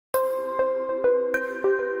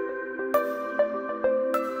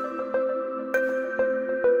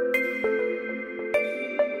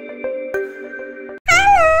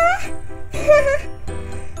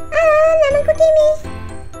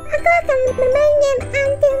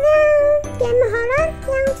game horor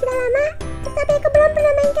yang sudah lama, tetapi aku belum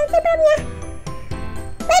pernah mainkan sebelumnya.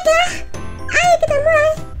 Baiklah, ayo kita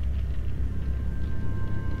mulai.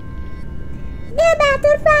 The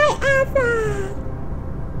Butterfly Effect.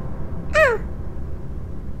 Oh.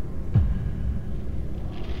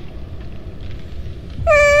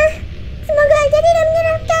 Semoga aja tidak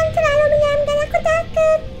menyeramkan, terlalu menyeramkan, aku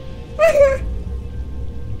takut.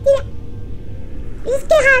 Tidak.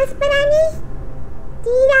 Rizky harus berani.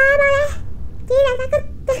 Tidak boleh. Tidak takut.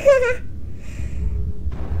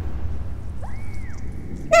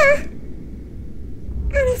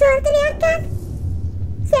 Ada suara teriakan.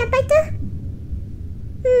 Siapa itu?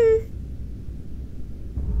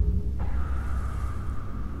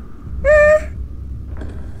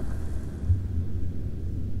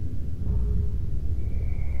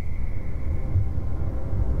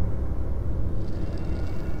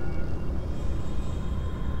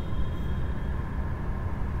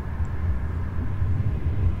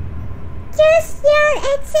 Choose your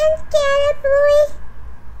action carefully.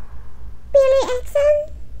 Pilih action.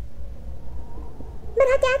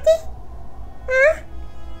 Berhati-hati. Hah?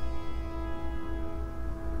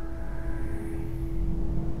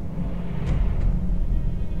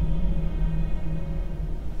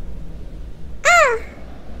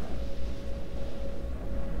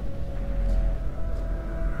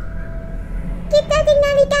 Kita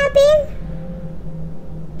tinggal di kabin.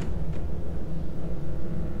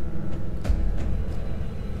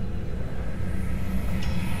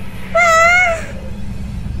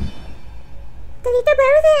 Itu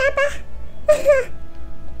baru apa?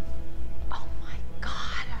 Oh my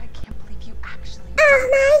god, I can't believe you actually. Oh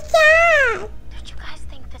my god! Don't you guys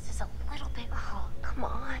think this is a little bit? Oh, come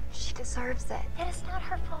on, she deserves it. And it's not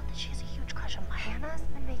her fault that she has a huge crush on Mike. Hannah's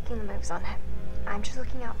been making the moves on him. I'm just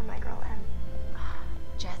looking out for my girl and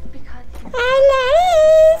just because he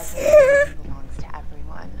belongs to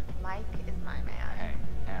everyone. Mike is my man. Hey,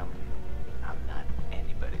 I'm not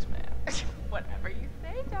anybody's man. Whatever you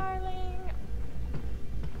say, darling.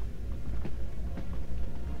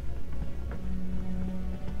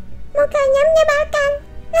 Mukanya menyebalkan.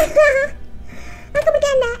 Aku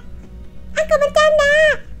bercanda. Aku bercanda.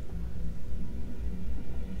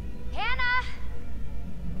 Hannah!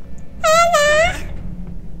 Hannah!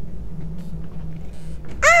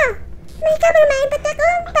 Oh, mereka bermain petak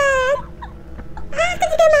umpet. Aku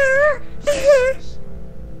juga mau.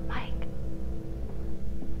 Mike.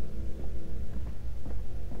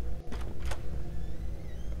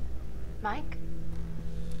 Mike?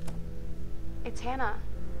 It's Hannah.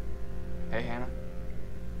 Hey, Hannah.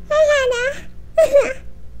 Hey, Hannah.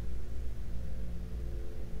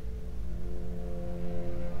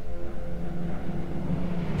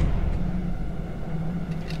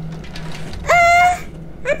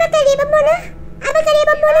 Apakah dia pembunuh? Apakah dia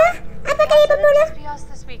pembunuh? Apakah dia pembunuh? Just be us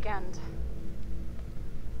this weekend.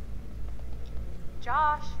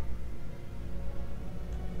 Josh.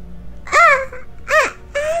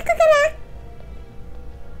 Aku kena.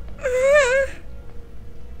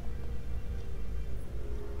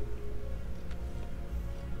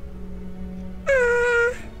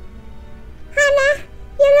 Hannah,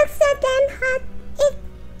 you look so damn hot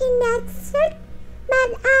in that shirt,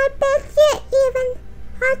 but I bet you even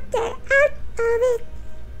hotter out of it.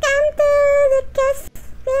 Come to the guest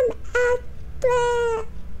room at 12.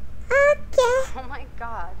 Okay. Oh my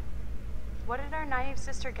god. What did our naive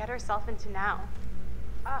sister get herself into now?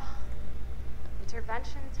 Ugh.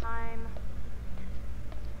 Intervention time.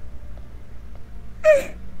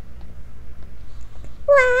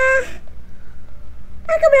 Wah,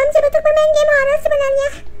 aku belum siap untuk bermain game horror sebenarnya.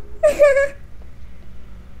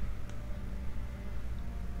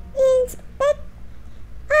 Inspect.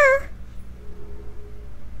 Oh.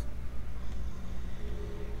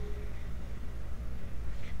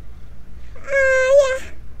 Ya.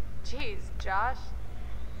 Jeez, Josh.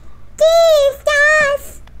 Jeez,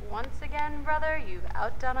 Josh. Once again, brother, you've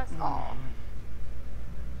outdone us all.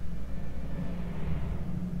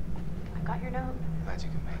 I got your note. Glad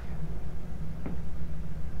you can make it.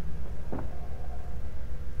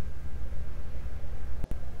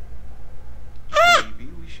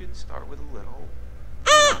 Maybe we should start with a little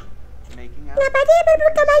making out. Kenapa dia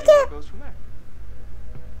berbuka baju? See how it goes from there.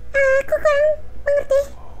 Aku kurang mengerti.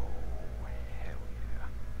 Oh, hell yeah.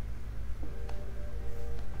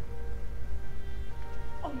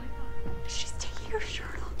 Oh my god. She's taking her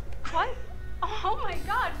shirt off. What? Oh my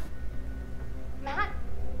god. Matt,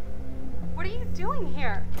 what are you doing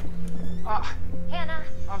here? Hannah.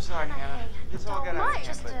 I'm sorry, Hannah. It's all got out of hand,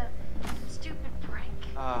 Just but... a stupid prank.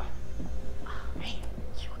 Man.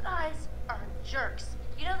 You guys are jerks.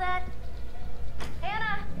 You know that?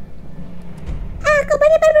 Hannah!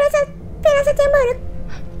 Jangan firasat yang buruk.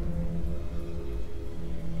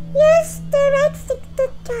 Use the right stick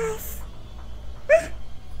to trust. Huh?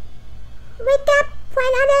 Wake up,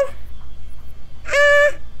 find other.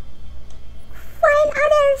 Find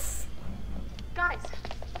others. Guys,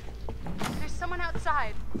 there's someone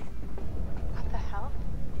outside. What the hell?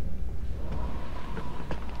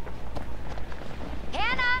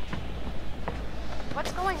 Hannah!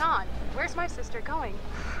 What's going on? Where's my sister going?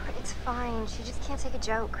 It's fine. She just can't take a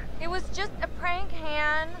joke. It was just a prank,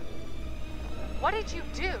 Han. What did you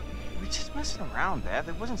do? We're just messing around, Beth.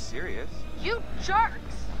 It wasn't serious. You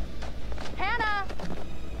jerks! Hannah!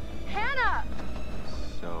 Hannah!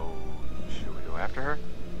 So, should we go after her?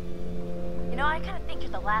 You know, I kind of think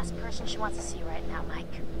you're the last person she wants to see right now,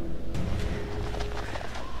 Mike.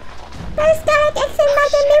 Press the right action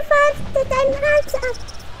button before the time runs out.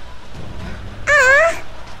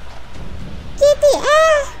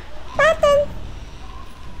 GTA button.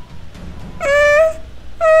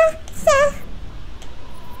 Save.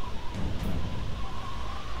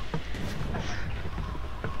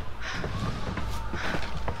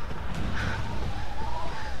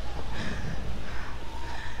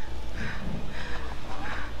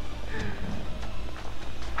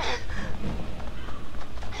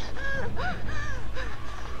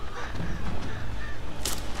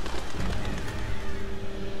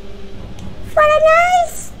 For a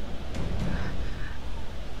nice.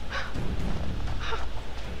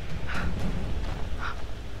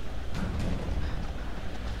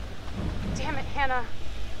 Damn it, Hannah.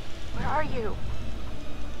 Where are you?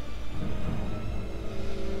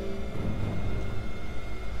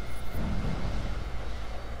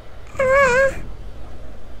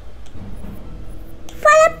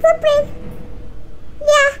 Follow footprint.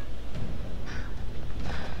 Yeah.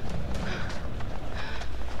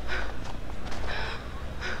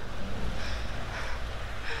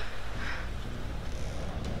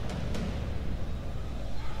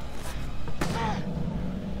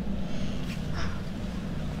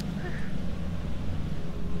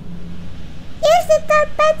 Use the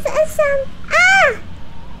carpets as some.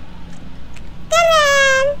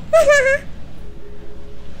 Keren.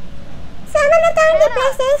 Sama nonton di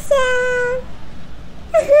PlayStation.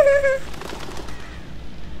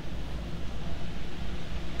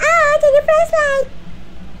 Jadi flashlight.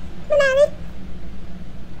 Menarik.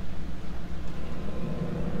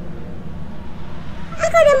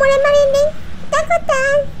 Aku udah mulai merinding.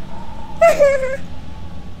 Takutan.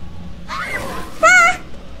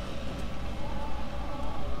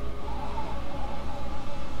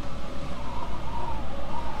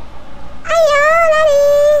 Ayo, lari.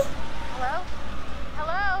 Hello?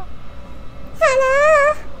 Hello? Halo.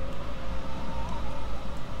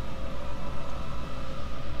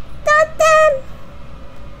 Totem.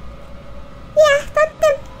 Ya,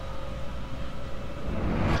 totem.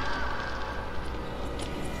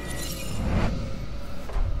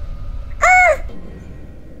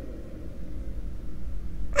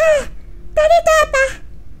 Tadi itu apa?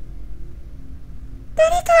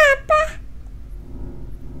 Tadi itu apa?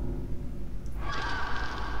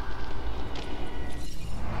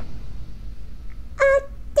 Oh,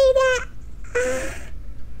 tidak.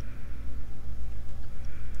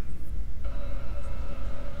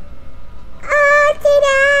 Oh,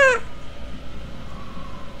 tidak.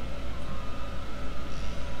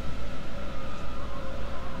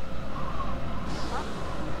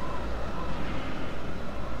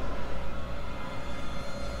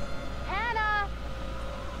 Hannah!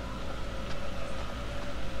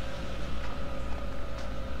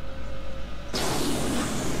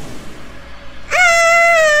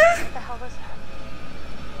 What the hell was that?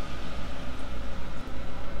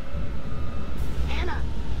 Hannah!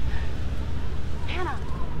 Hannah!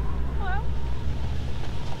 Hello?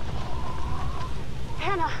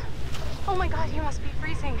 Hannah! Oh my god, you must be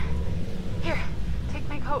freezing. Here, take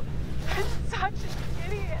my coat. I'm such an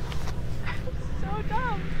idiot. I'm so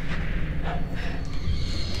dumb.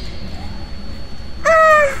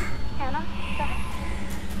 Hannah? Back.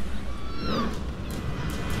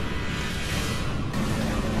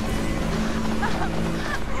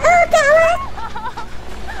 Oh, gawat.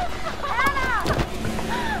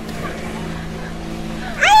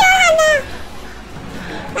 Ayo, Hana.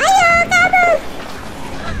 Ayo, kabur.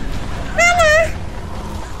 Hana.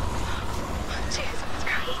 Jesus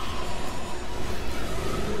Christ.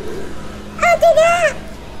 Oh, tidak.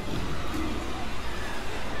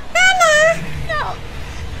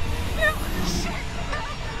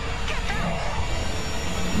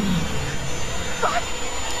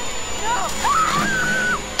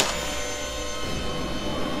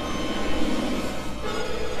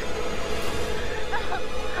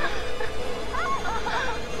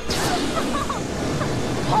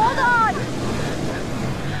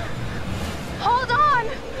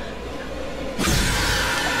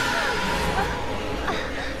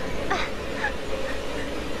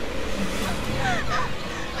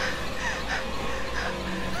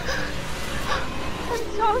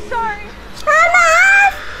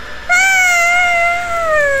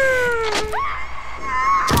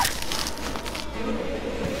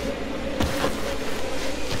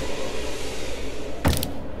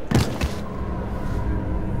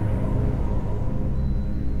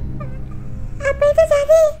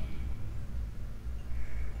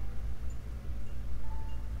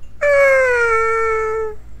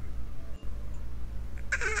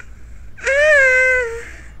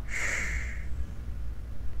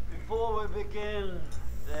 begin,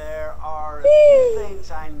 there are a few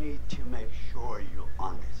things I need to make sure you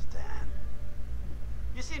understand.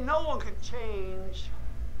 You see, no one can change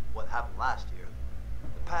what happened last year.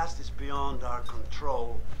 The past is beyond our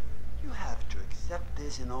control. You have to accept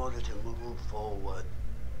this in order to move forward.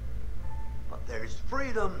 But there is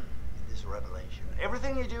freedom in this revelation.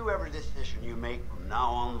 Everything you do, every decision you make from now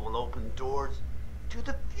on will open doors to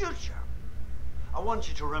the future. I want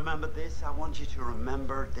you to remember this. I want you to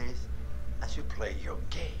remember this as you play your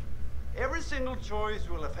game. Every single choice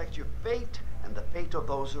will affect your fate and the fate of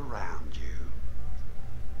those around you.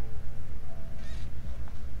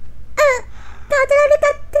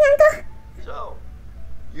 So,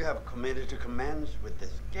 you have committed to commence with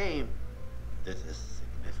this game. This is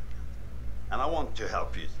significant. And I want to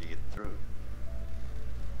help you see it through.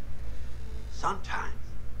 Sometimes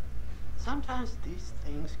these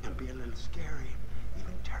things can be a little scary,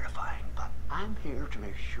 even terrifying, but I'm here to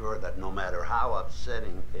make sure that no matter how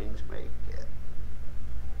upsetting things may get,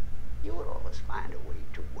 you will always find a way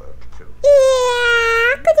to work through.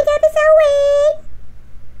 Yeah, aku juga bisa win.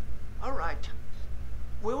 All right.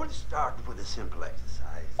 We will start with a simple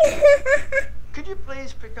exercise. Could you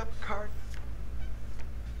please pick up a card?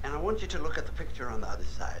 And I want you to look at the picture on the other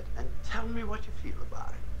side and tell me what you feel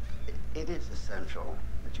about it. It is essential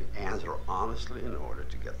that you answer honestly in order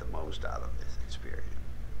to get the most out of this experience.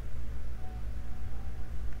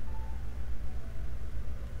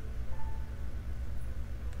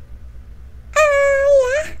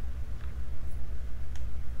 Yeah.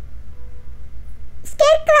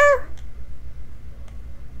 Scarecrow.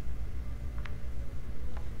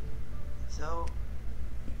 So,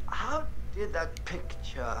 how did that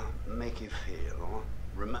picture make you feel?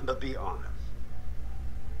 Remember, be honest.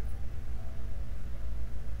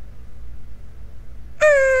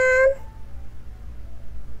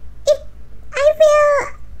 I feel,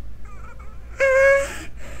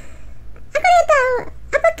 aku tidak tahu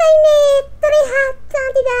apakah ini terlihat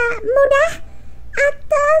tidak mudah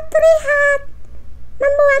atau terlihat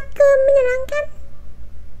membuatku menyenangkan.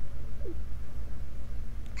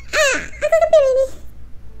 Aku kepilih ini.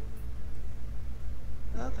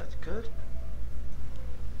 Oh, that's good.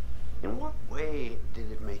 In what way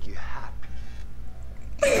did it make you happy?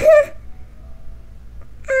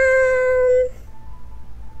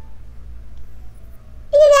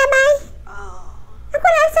 Ini damai. Oh, Aku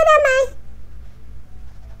rasa damai.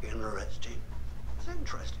 interesting. It's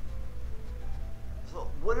interesting. So,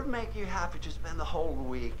 would it make you happy to spend the whole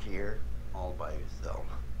week here all by yourself?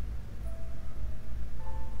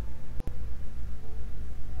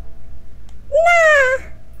 Nah.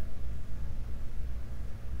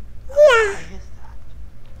 Ya. Why is that?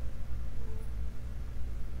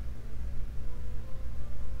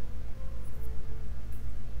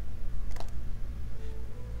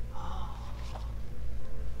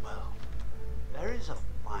 Well, there is a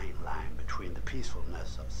fine line between the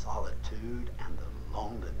peacefulness of solitude and the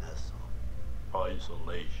loneliness of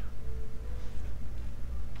isolation.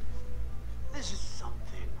 This is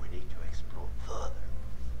something we need to explore further.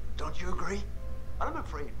 Don't you agree? But I'm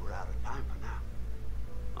afraid we're out of time for now.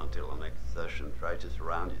 Until the next session, try to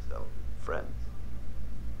surround yourself with friends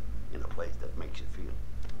in a place that makes you feel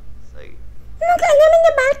safe. Mukanya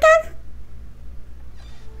menyebalkan.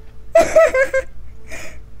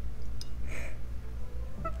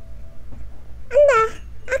 Entah,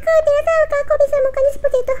 aku tidak tahu kalau kau bisa mukanya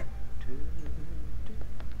seperti itu.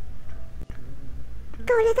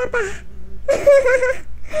 Kau lihat apa?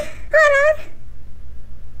 Horor.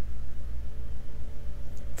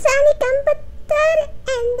 Sani Komputer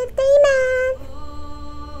Entertainment.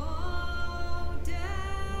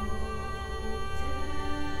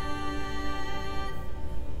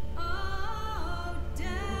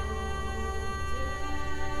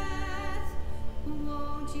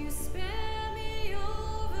 Won't you spare me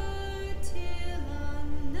over till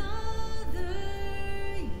another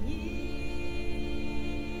year?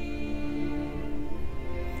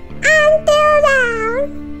 Until dawn,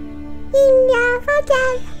 hingga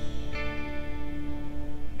fajar.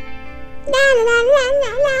 La la la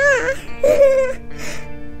la la.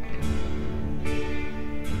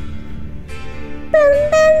 Boom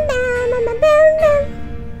boom boom boom boom boom.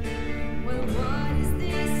 Well, what is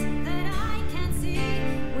this that I can't see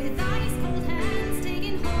with ice cold hands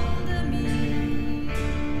taking hold of me?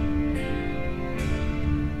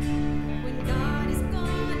 When God is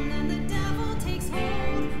gone and the devil takes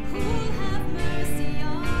hold, who'll have mercy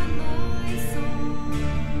on my soul?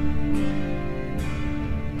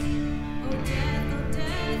 Oh, death,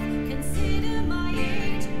 consider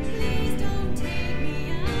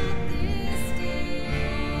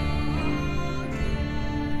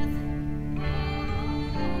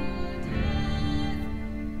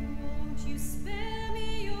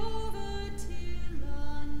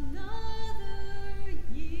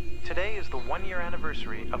Today is the one-year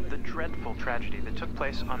anniversary of the dreadful tragedy that took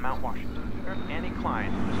place on Mount Washington. Annie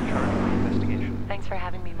Klein was in charge of the investigation. Thanks for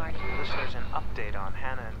having me, Marty. Listeners, an update on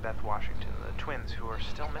Hannah and Beth Washington, the twins who are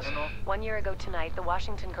still missing. 1 year ago tonight, the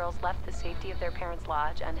Washington girls left the safety of their parents'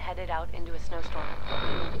 lodge and headed out into a snowstorm.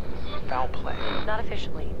 Foul play. Not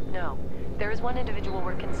officially, no. There is one individual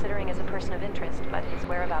we're considering as a person of interest, but his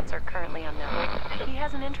whereabouts are currently unknown. He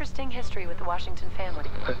has an interesting history with the Washington family.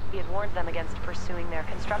 He had warned them against pursuing their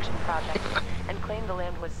construction project and claimed the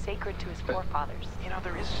land was sacred to his forefathers. You know,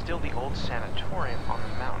 there is still the old sanatorium on the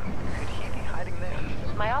mountain. Could he be hiding there?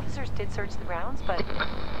 My officers did search the grounds, but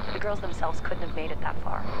the girls themselves couldn't have made it that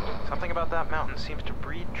far. Something about that mountain seems to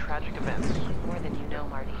breed tragic events. More than you know,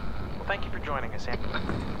 Marty. Well, thank you for joining us, Annie.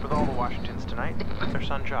 With all the Washingtons tonight, their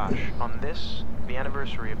son Josh, on this, the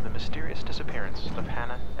anniversary of the mysterious disappearance of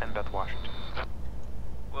Hannah and Beth Washington.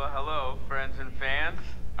 Well, hello, friends and fans.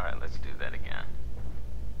 All right, let's do that again.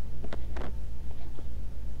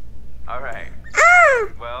 All right.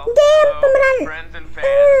 Well, hello, friends and fans.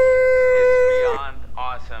 It's beyond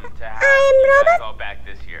awesome to have you guys all back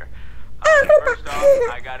this year. First off,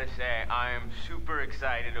 I gotta say, I am super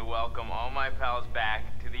excited to welcome all my pals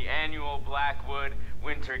back to the annual Blackwood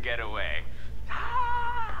Winter Getaway.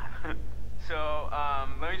 So,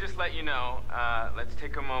 let me just let you know, let's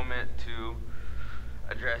take a moment to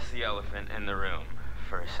address the elephant in the room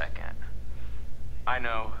for a second. I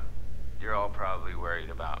know you're all probably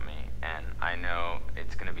worried about me, and I know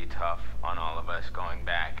it's gonna be tough on all of us going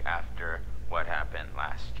back after what happened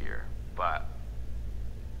last year, but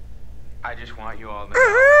I just want you all to know.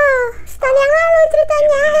 Setahun yang lalu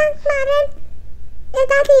ceritanya yang kemarin. Yang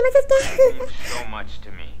tadi maksudnya. It means so much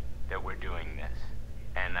to me that we're doing this,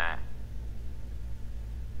 and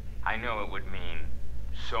I know it would mean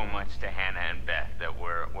so much to Hannah and Beth that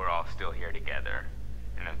we're all still here together,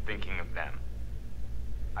 and I'm thinking of them.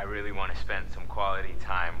 I really want to spend some quality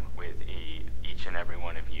time with each and every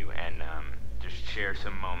one of you, and just share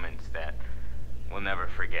some moments that we'll never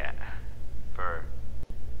forget for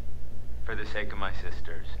the sake of my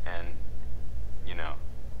sisters, and you know.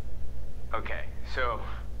 Okay, so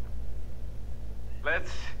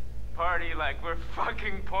let's party like we're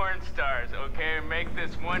fucking porn stars, okay? Make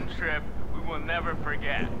this one trip we will never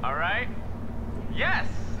forget, all right? Yes.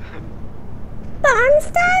 Porn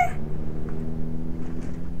star?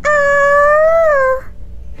 Oh.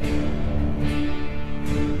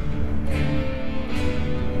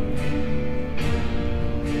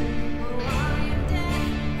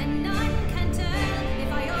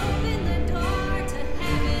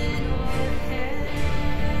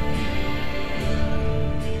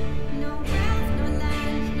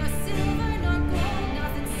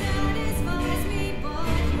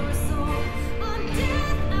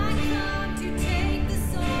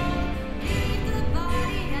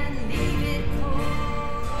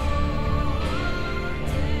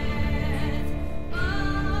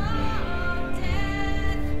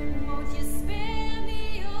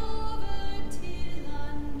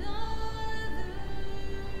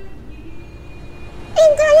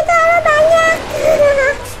 Intronya terlalu banyak.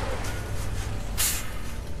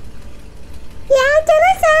 Ya,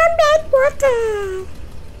 jurusan Blackwater.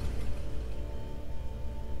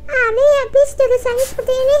 Aneh habis jurusannya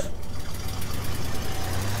seperti ini.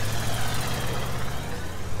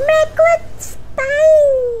 Blackwood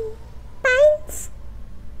Pines.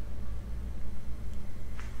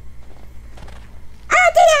 Oh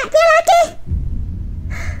tidak, dia lagi.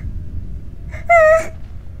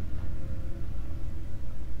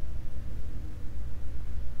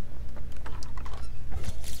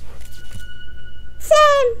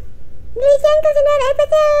 Sam, berikan kesenangan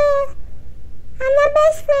episode. I'm my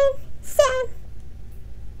best friend, Sam.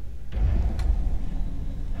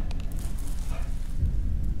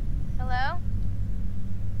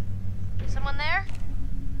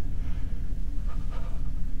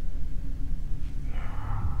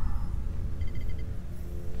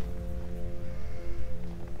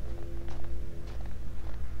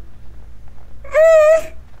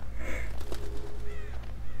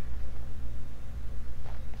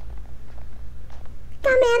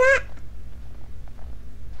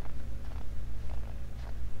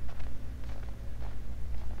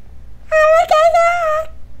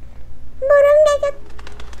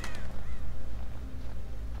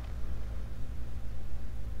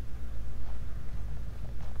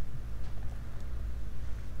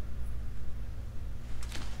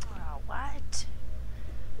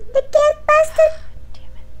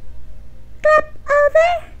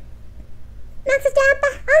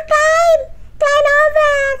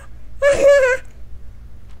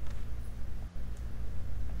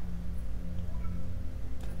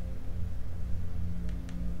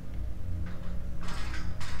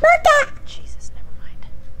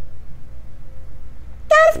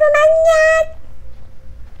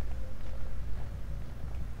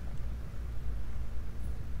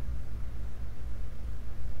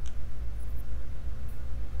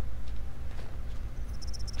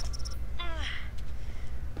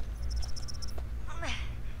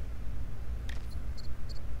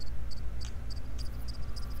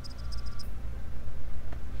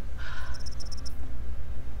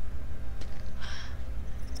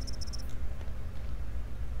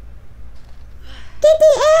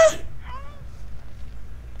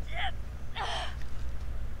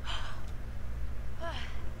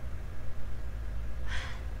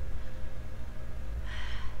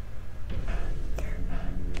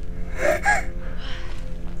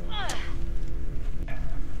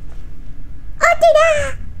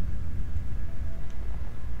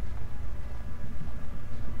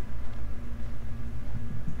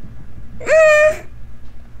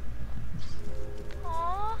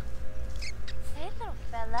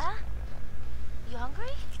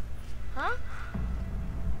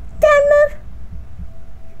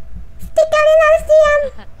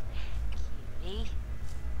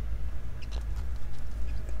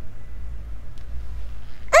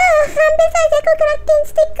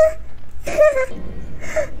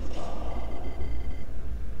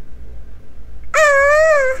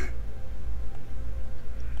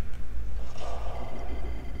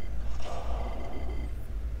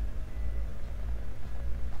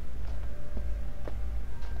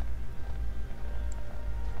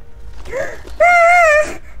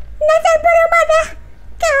 Dasar burung bodoh,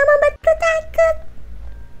 kau membuatku takut.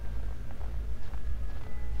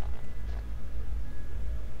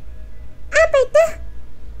 Apa itu?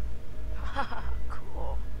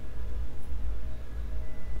 Cool.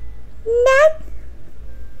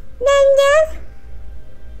 Danger,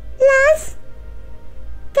 loss,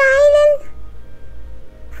 guidance,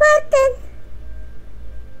 fortune.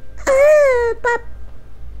 Oh, pop,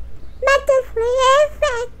 butterfly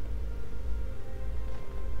effect.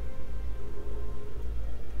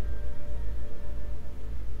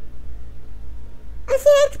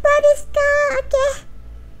 Masih explore this car, oke.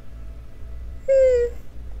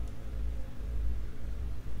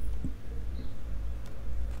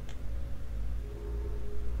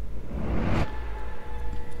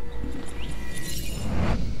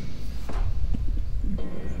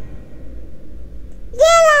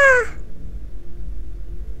 Yelah.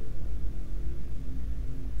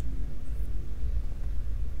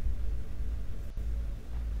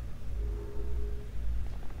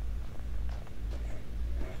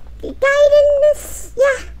 Guidance,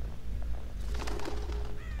 ya.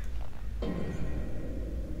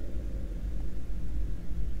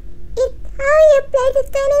 It's how you play the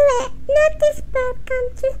anyway. Notice bird come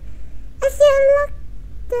true as you look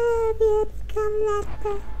the beauty come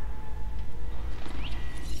later.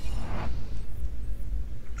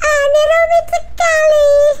 Ini rumit sekali.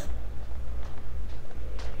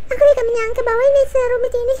 Aku tidak menyangka bahwa ini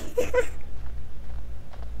serumit ini.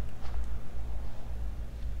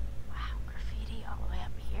 Wow, graffiti all the way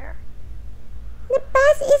up here. The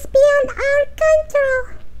past is beyond our control.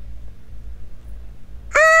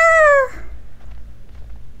 Oh!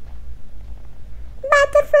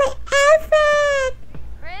 Butterfly effect!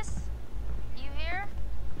 Chris, you here?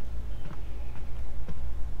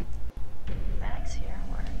 Bag's here.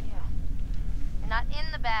 Where are you? You're not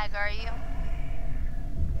in the bag, are you?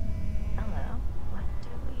 Hello. What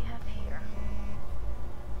do we have here?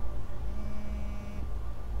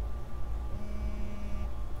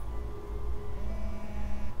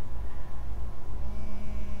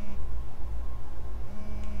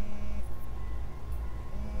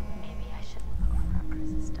 Maybe I shouldn't poke around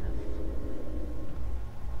Chris's stuff.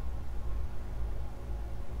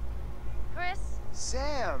 Chris?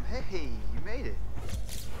 Sam, hey, you made it.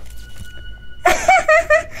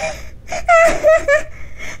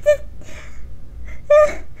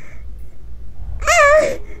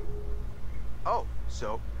 Oh,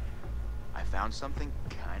 so I found something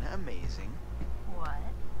kind of amazing. What?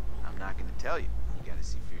 I'm not going to tell you. You got to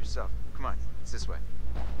see for yourself. Come on, it's this way.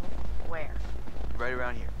 Where? Right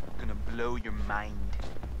around here. I'm going to blow your mind.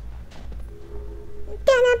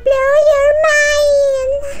 Gonna blow your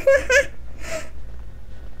mind!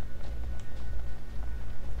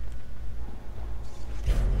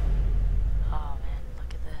 Oh man,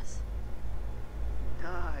 look at this.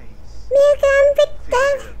 Nice. Welcome, Victor!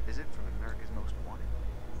 Feels like a visit from America's Most Wanted.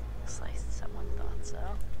 Looks like someone thought so.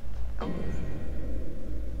 Oh,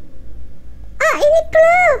 ini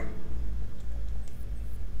clue!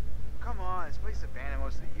 Come on, this place is abandoned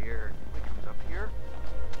most of the year. Nobody comes up here.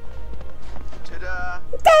 Ta-da!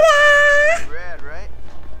 Ta-da! Rad, right?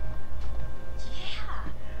 Yeah.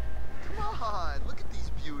 Come on, look at these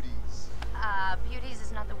beauties. Beauties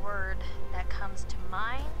is not the word that comes to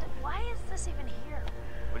mind. Why is this even here?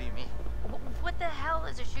 What do you mean? What the hell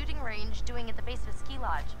is a shooting range doing at the base of a ski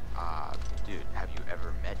lodge? Dude, have you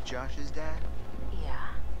ever met Josh's dad? Yeah.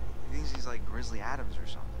 He thinks he's like Grizzly Adams or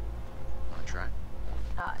something. Wanna try?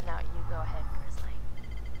 Now you go ahead, Grizzly.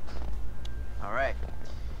 All right,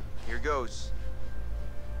 here goes.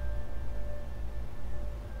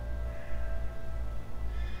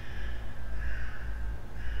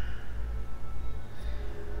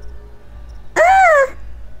 Oh!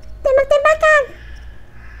 Tembak-tembakan!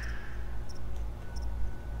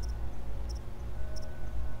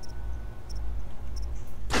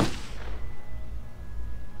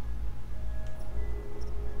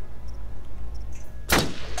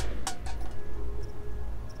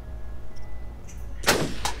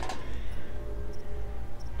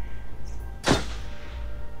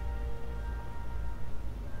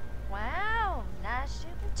 Wow, nice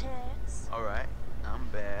shooting ticks. All right, I'm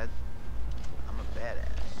bad. I'm a badass.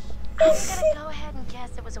 I'm gonna go ahead and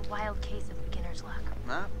guess it was a wild case of beginner's luck.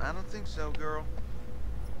 Nah, I don't think so, girl.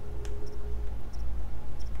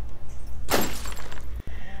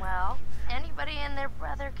 Well, anybody and their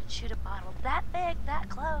brother could shoot a bottle that big, that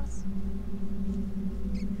close.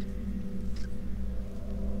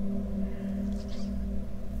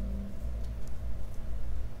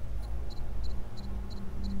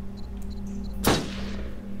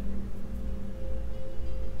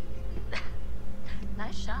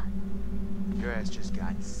 Nice shot. Your ass just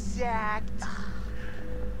got sacked.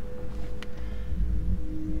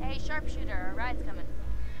 Hey, sharpshooter, a ride's coming.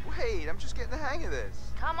 Wait, I'm just getting the hang of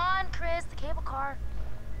this. Come on, Chris, the cable car.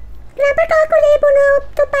 Kenapa kalau aku dibunuh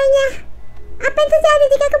tupanya? Apa yang terjadi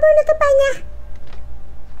jika aku bunuh tupanya?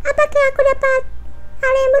 Apakah aku dapat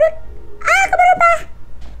hal yang buruk? Aku berubah.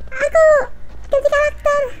 Aku ganti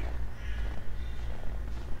karakter.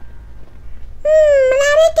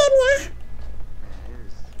 Menarik gamenya.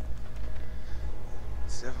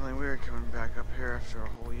 It's definitely weird coming back up here after a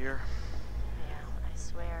whole year. Yeah, I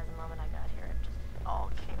swear, the moment I got here, it just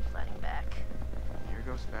all came flooding back. Year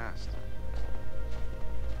goes fast.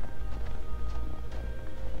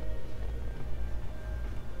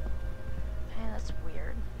 Hey, that's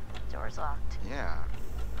weird. Door's locked. Yeah.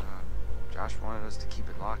 Josh wanted us to keep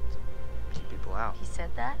it locked. Keep people out. He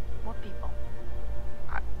said that? What people?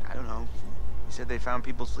 I don't know. He said they found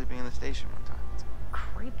people sleeping in the station one time.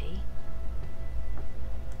 Creepy.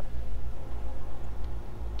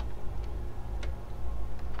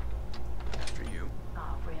 After you.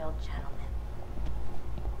 Oh, real gentleman.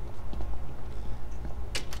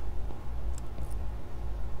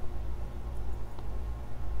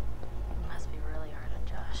 It must be really hard on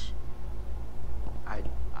Josh.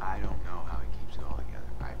 I don't know how he keeps it all together.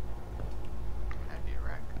 That'd be a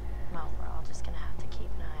wreck. Well, we're all just gonna have to keep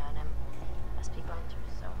an eye on him. Must be going through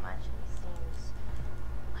so much, and he seems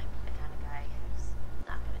like the kind of guy who's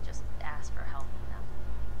not gonna just ask for help, you know?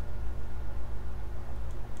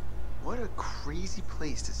 What a crazy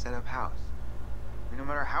place to set up house. I mean, no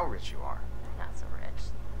matter how rich you are. Not so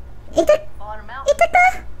rich. Itu, Bought him out. itu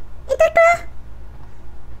tuh.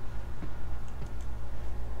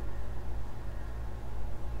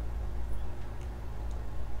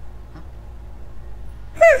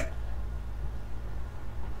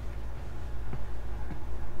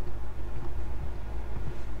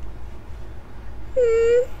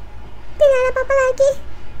 Tidak ada apa-apa lagi.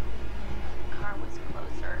 Car was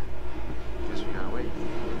closer. Guess we gotta wait.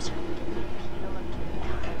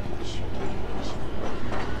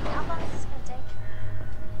 How long is this gonna take?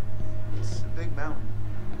 It's a big mountain.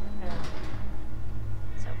 Yeah.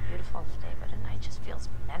 So beautiful today, but at night just feels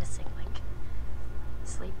menacing, like a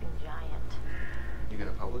sleeping giant. You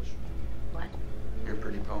gonna publish? What? Your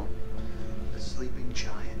pretty poem. The Sleeping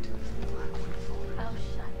Giant of the Blackwood Forest. Oh,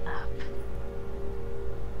 shut up.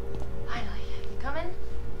 Finally, you coming?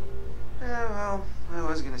 Yeah, well, I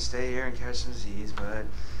was gonna stay here and catch some Z's, but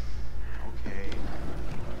okay.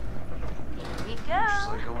 Here we Just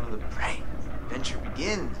go. like going to the brain. Adventure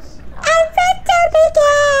begins. Adventure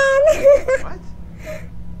began. What?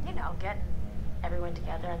 You know, getting everyone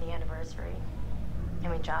together on the anniversary. I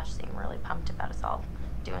mean, Josh seemed really pumped about us all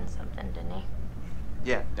doing something, didn't he?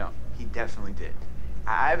 Yeah, no, he definitely did.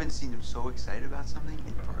 I haven't seen him so excited about something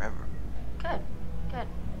in forever. Good, good.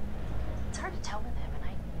 It's hard to tell with him, and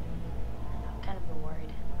I've kind of been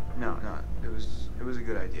worried. No, it was a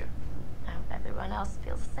good idea. I hope everyone else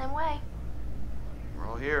feels the same way. We're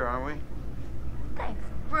all here, aren't we? Thanks,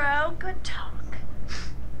 bro. Good talk.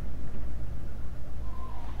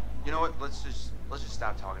 You know what? Let's just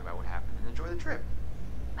stop talking about what happened and enjoy the trip.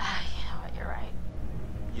 You know what? You're right.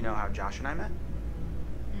 You know how Josh and I met?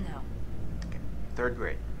 No. Okay. 3rd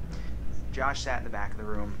grade. Josh sat in the back of the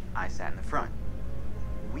room, I sat in the front.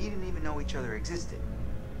 We didn't even know each other existed.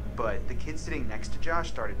 But the kid sitting next to Josh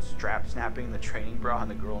started strap-snapping the training bra on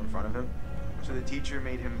the girl in front of him. So the teacher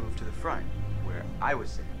made him move to the front, where I was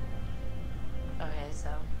sitting. Okay,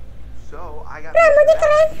 So I got Rambutnya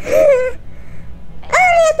keren. Oh,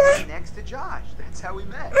 lihatlah. next to Josh. That's how we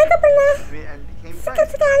met. Aku pernah I mean, and became suka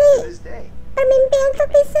friends sekali to this day. bermimpi untuk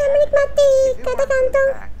bisa menikmati If it kata weren't for the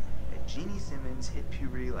gantung. fact that Jeannie Simmons hit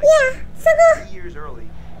puberty like Ya, sungguh. 3 years early,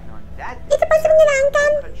 and on that Itu pasti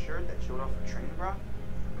menyenangkan. cut shirt that showed off her training bra.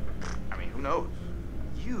 I mean, who knows?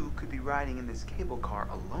 You could be riding in this cable car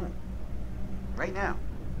alone right now,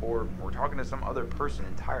 or we're talking to some other person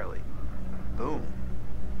entirely. Boom,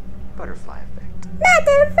 butterfly effect.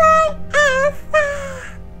 Butterfly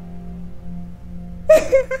effect.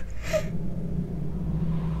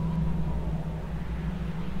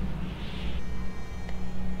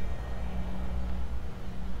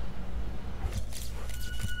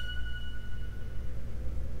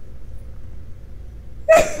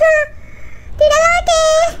 Tidak lagi.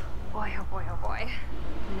 Boy, oh boy, oh boy.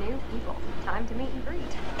 New people. Time to meet and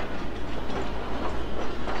greet.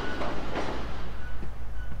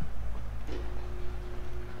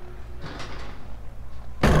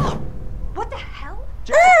 What the hell?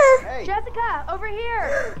 Hey, Jessica, over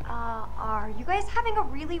here! Are you guys having a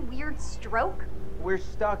really weird stroke? We're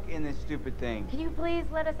stuck in this stupid thing. Can you please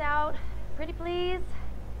let us out? Pretty please?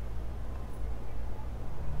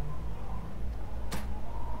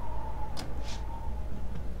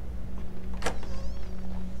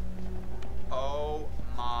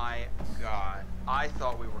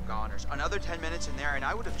 honors. Another 10 minutes in there and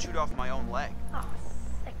I would have chewed off my own leg. Oh,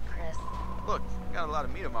 sick, Chris. Look, got a lot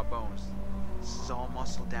of meat on my bones. This is all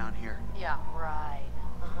muscle down here. Yeah, right.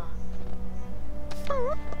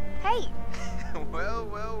 Hey, Well,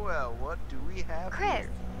 what do we have Chris. here?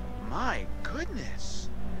 My goodness.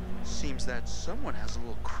 Seems that someone has a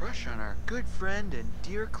little crush on our good friend and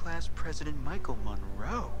dear class president Michael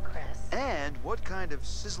Monroe. Chris. And what kind of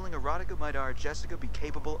sizzling erotica might our Jessica be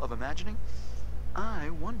capable of imagining?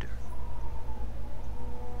 I wonder.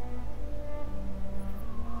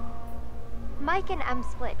 Mike and Em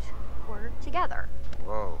split. We're together.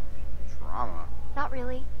 Whoa, drama. Not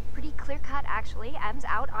really. Pretty clear cut, actually. Em's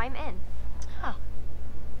out, I'm in. Huh.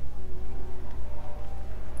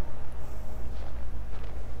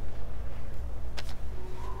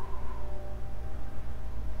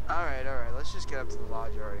 All right, let's just get up to the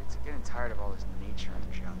lodge already. It's getting tired of all this nature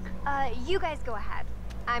and junk. You guys go ahead.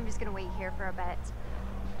 I'm just gonna wait here for a bit.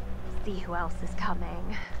 See who else is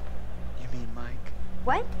coming. You mean Mike?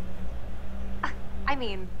 What? I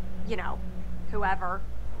mean, you know, whoever.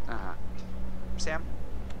 Uh-huh. Sam?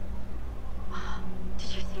 Did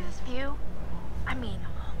you see this view? I mean,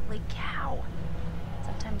 holy cow.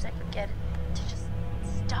 Sometimes I forget to just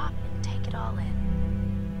stop and take it all in.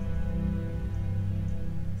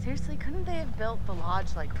 Seriously, couldn't they have built the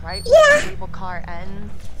lodge like right where the cable car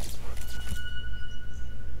ends?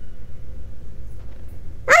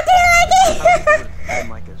 I do like it! And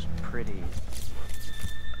like as pretty.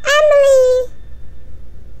 Emily!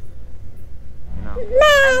 No.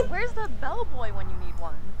 Man! Where's the bellboy when you need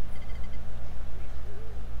one?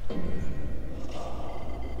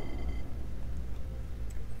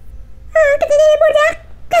 Kita jadi budak.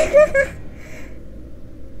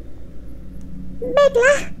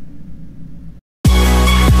 Baiklah.